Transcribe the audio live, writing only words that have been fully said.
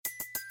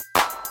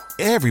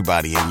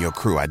Everybody in your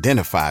crew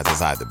identifies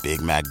as either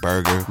Big Mac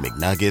Burger,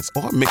 McNuggets,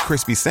 or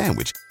McCrispy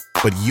Sandwich.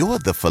 But you're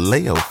the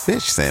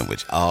Filet-O-Fish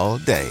Sandwich all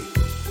day.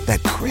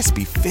 That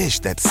crispy fish,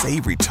 that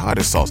savory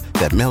tartar sauce,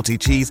 that melty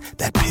cheese,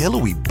 that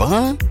pillowy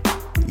bun.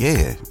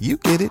 Yeah, you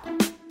get it.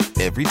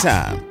 Every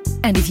time.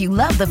 And if you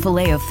love the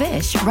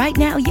Filet-O-Fish, right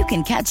now you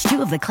can catch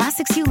two of the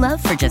classics you love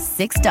for just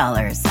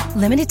 $6.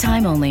 Limited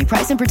time only.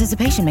 Price and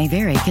participation may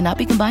vary. Cannot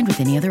be combined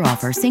with any other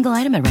offer. Single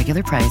item at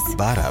regular price.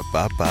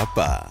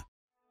 Ba-da-ba-ba-ba.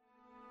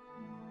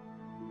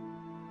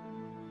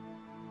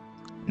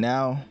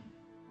 Now,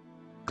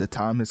 the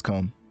time has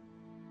come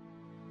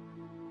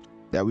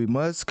that we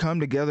must come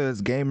together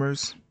as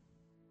gamers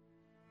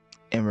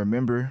and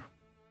remember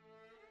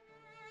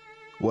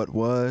what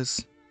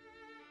was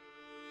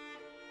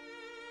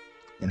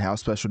and how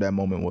special that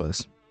moment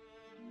was.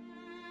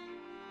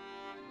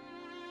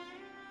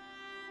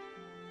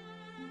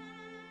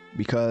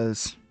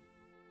 Because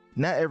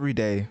not every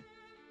day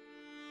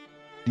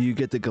do you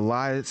get the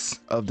Goliaths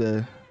of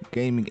the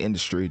gaming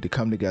industry to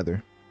come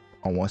together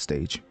on one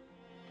stage.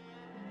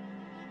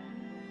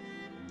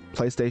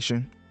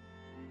 PlayStation,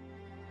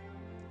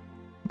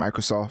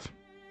 Microsoft,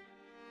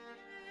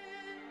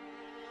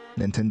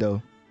 Nintendo,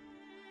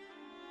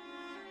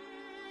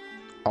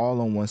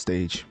 all on one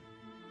stage.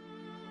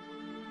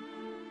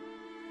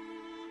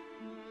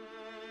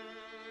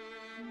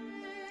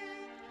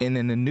 And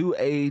in the new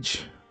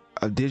age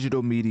of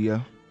digital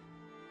media,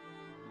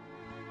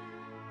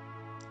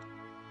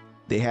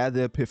 they had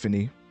the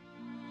epiphany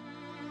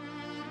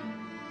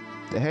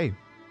that, hey,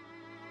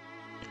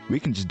 we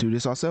can just do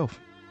this ourselves.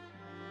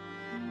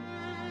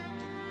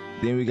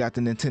 Then we got the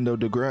Nintendo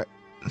Direct.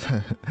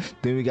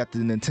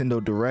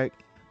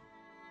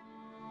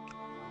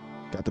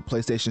 Got the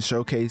PlayStation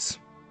Showcase.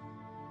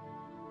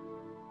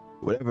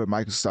 Whatever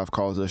Microsoft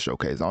calls a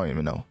showcase, I don't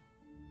even know.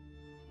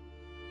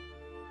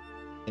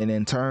 And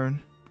in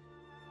turn,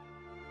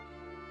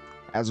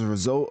 as a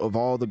result of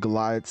all the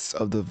Goliaths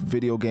of the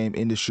video game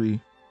industry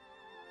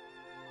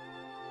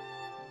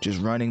just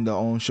running their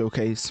own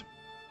showcase,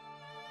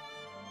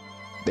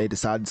 they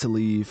decided to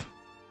leave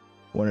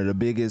one of the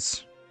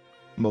biggest,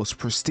 most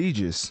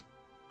prestigious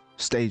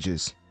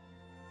stages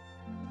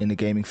in the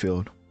gaming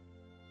field.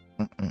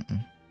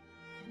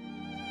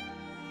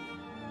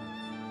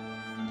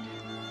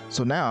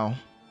 So now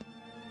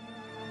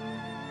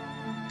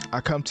I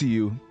come to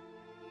you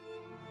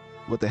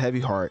with a heavy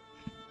heart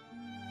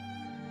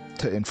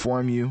to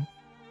inform you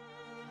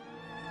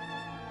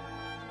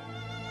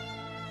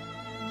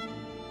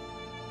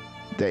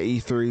that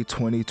E3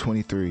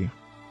 2023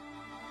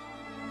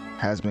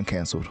 has been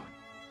canceled.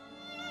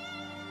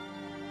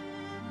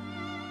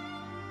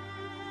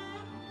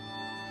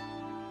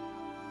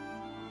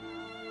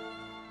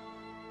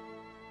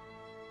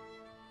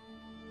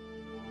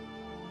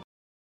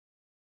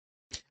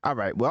 All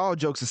right, well, all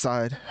jokes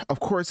aside, of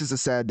course it's a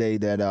sad day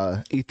that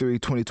E3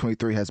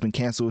 2023 has been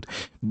canceled,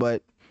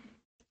 but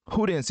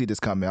who didn't see this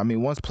coming? I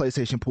mean, once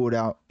PlayStation pulled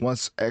out,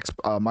 once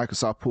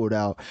Microsoft pulled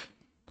out,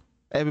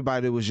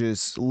 everybody was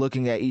just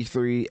looking at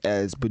E3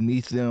 as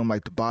beneath them,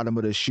 like the bottom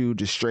of the shoe,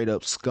 just straight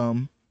up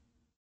scum.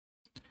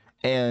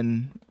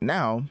 And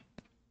now,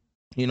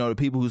 you know, the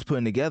people who's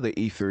putting together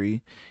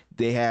E3,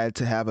 they had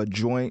to have a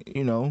joint,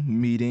 you know,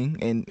 meeting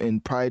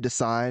and probably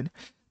decide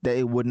that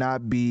it would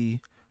not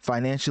be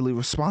financially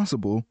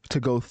responsible to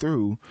go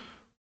through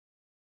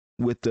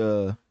with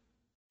the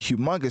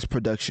humongous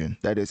production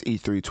that is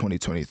E3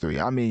 2023.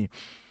 I mean,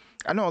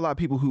 I know a lot of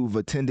people who've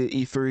attended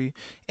E3,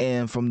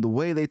 and from the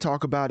way they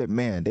talk about it,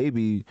 man, they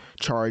be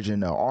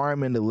charging an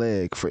arm and a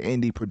leg for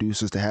indie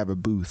producers to have a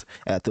booth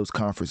at those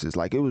conferences.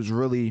 Like, it was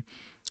really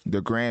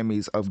the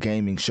Grammys of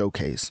gaming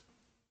showcase.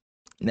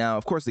 Now,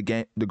 of course, the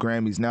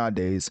Grammys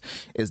nowadays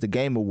is the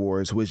Game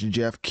Awards, which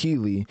Jeff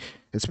Keighley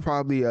is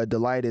probably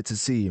delighted to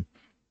see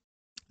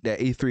that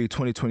E3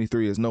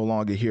 2023 is no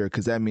longer here,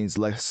 because that means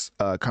less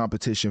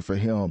competition for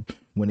him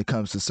when it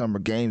comes to Summer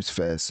Games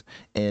Fest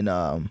and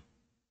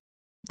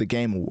the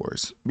Game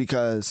Awards.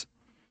 Because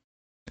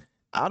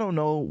I don't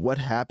know what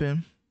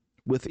happened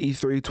with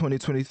E3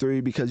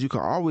 2023, because you can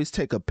always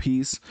take a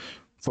piece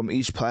from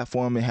each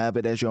platform and have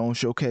it as your own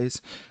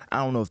showcase. I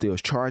don't know if they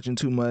was charging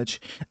too much.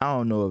 I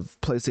don't know if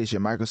PlayStation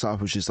and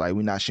Microsoft was just like,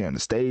 we're not sharing the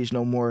stage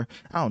no more.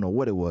 I don't know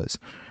what it was.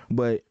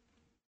 But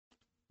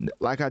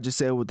like I just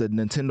said with the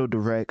Nintendo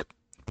Direct,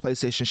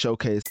 PlayStation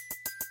Showcase,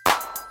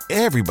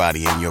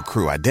 Everybody in your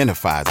crew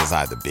identifies as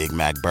either Big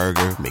Mac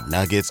Burger,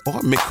 McNuggets,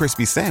 or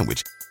McCrispy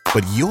Sandwich.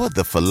 But you're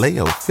the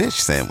Filet-O-Fish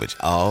Sandwich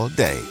all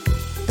day.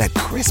 That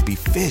crispy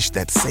fish,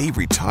 that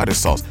savory tartar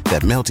sauce,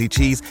 that melty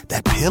cheese,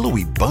 that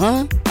pillowy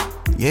bun.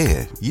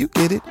 Yeah, you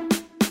get it.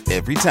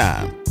 Every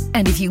time.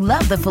 And if you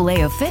love the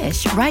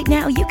Filet-O-Fish, right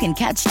now you can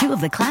catch two of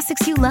the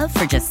classics you love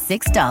for just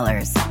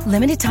 $6.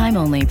 Limited time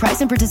only.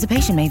 Price and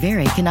participation may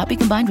vary. Cannot be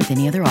combined with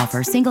any other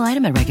offer. Single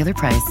item at regular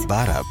price.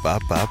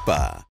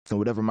 Ba-da-ba-ba-ba. So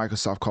whatever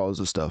Microsoft calls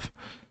the stuff,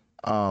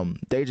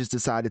 they just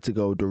decided to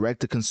go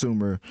direct to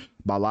consumer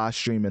by live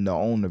streaming their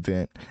own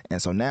event.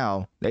 And so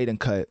now they done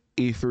cut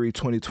E3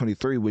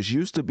 2023, which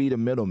used to be the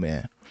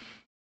middleman.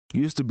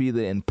 used to be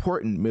the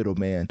important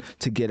middleman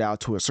to get out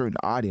to a certain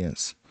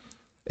audience,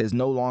 is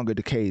no longer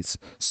the case.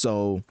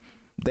 So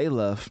they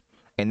left,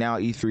 and now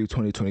E3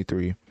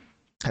 2023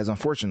 has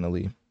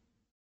unfortunately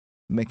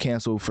been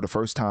canceled for the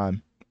first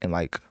time in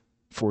like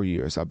 4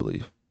 years, I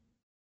believe.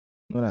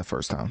 Not that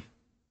first time.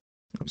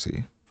 Let me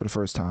see. For the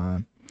first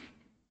time.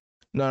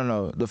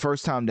 No. The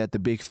first time that the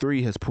big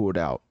three has pulled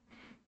out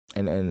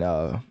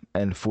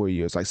in 4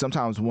 years. Like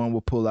sometimes one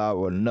will pull out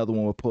or another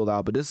one will pull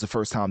out, but this is the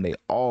first time they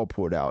all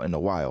pulled out in a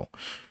while.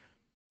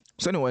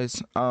 So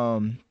anyways,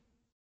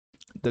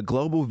 the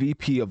global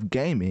VP of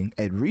gaming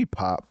at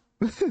Repop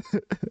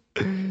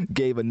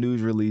gave a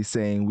news release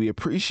saying, "We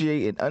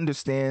appreciate and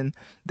understand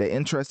that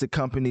interested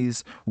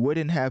companies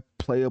wouldn't have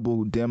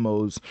playable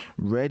demos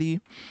ready,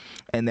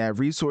 and that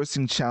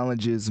resourcing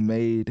challenges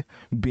made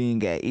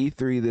being at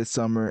E3 this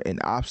summer an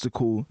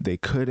obstacle they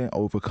couldn't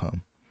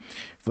overcome.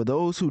 For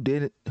those who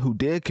did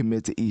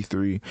commit to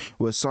E3,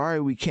 we're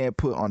sorry we can't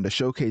put on the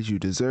showcase you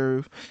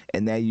deserve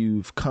and that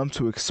you've come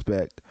to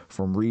expect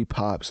from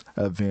Repop's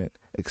event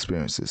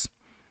experiences."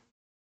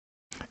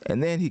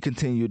 And then he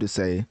continued to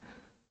say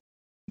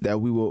that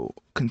we will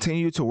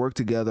continue to work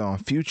together on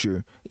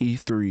future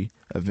E3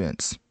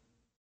 events.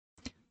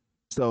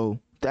 So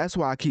that's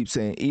why I keep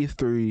saying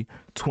E3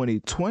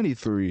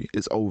 2023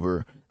 is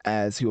over,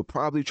 as he'll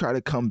probably try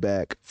to come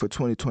back for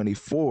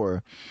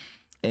 2024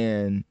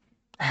 and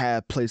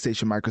have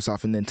PlayStation,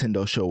 Microsoft, and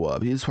Nintendo show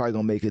up. He's probably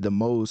going to make it the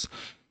most...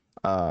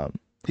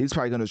 he's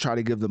probably going to try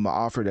to give them an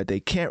offer that they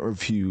can't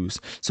refuse,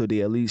 so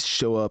they at least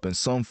show up in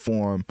some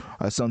form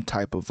or some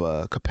type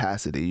of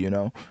capacity, you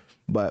know?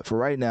 But for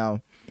right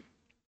now,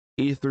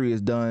 E3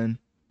 is done.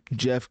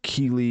 Jeff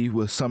Keighley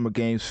with Summer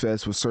Games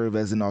Fest will serve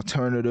as an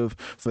alternative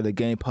for the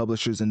game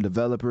publishers and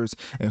developers.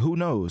 And who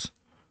knows?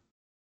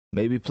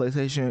 Maybe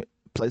PlayStation,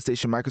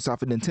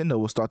 Microsoft, and Nintendo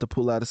will start to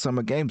pull out of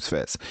Summer Games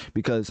Fest,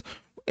 because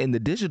in the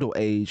digital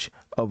age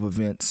of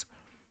events,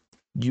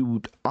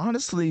 you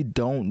honestly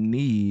don't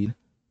need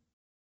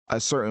a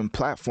certain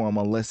platform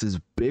unless it's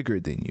bigger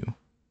than you.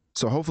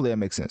 So hopefully that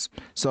makes sense.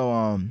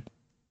 So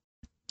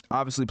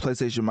obviously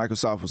PlayStation,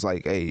 Microsoft was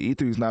like, hey,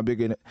 E3 is not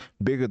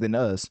bigger than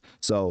us,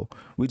 so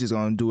we just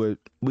gonna do it.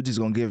 We're just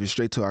gonna give it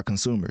straight to our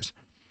consumers.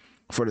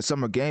 For the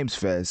Summer Games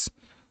Fest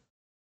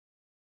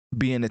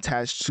being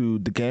attached to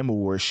the Game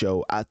Awards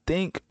show, I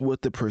think with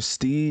the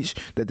prestige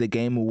that the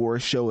Game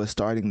Awards show is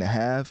starting to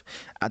have,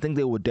 I think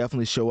they will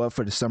definitely show up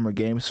for the Summer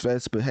Games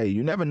Fest. But hey,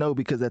 you never know,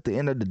 because at the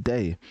end of the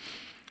day,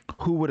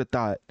 who would have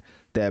thought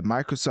that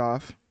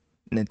Microsoft,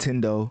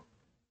 Nintendo,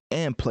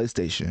 and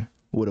PlayStation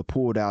would have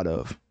pulled out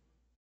of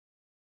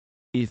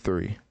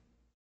E3?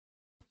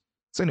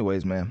 So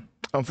anyways, man,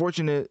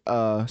 unfortunate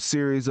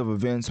series of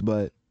events,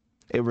 but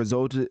it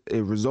resulted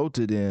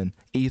in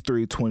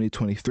E3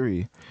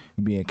 2023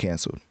 being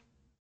canceled.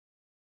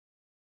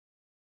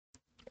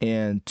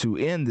 And to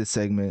end this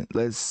segment,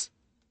 let's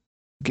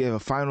give a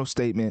final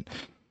statement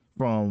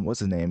from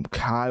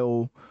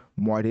Kyle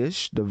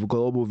Mardish, the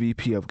global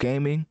VP of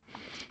gaming,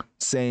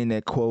 saying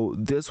that,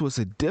 quote, "This was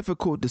a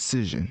difficult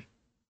decision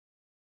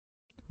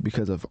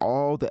because of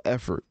all the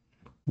effort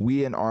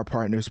we and our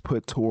partners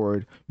put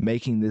toward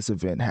making this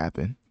event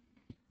happen.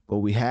 But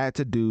we had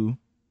to do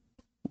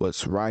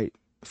what's right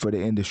for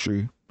the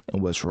industry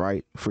and what's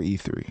right for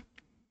E3.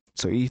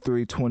 So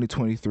E3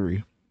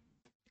 2023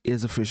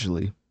 is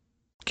officially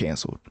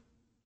canceled."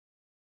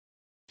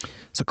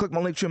 So click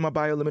my link tree in my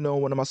bio. Let me know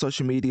on one of my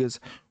social medias.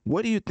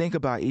 What do you think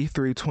about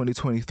E3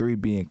 2023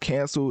 being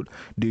canceled?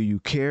 Do you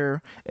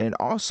care? And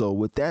also,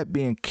 with that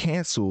being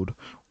canceled,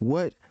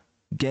 what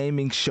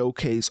gaming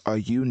showcase are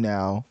you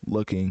now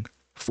looking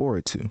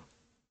forward to?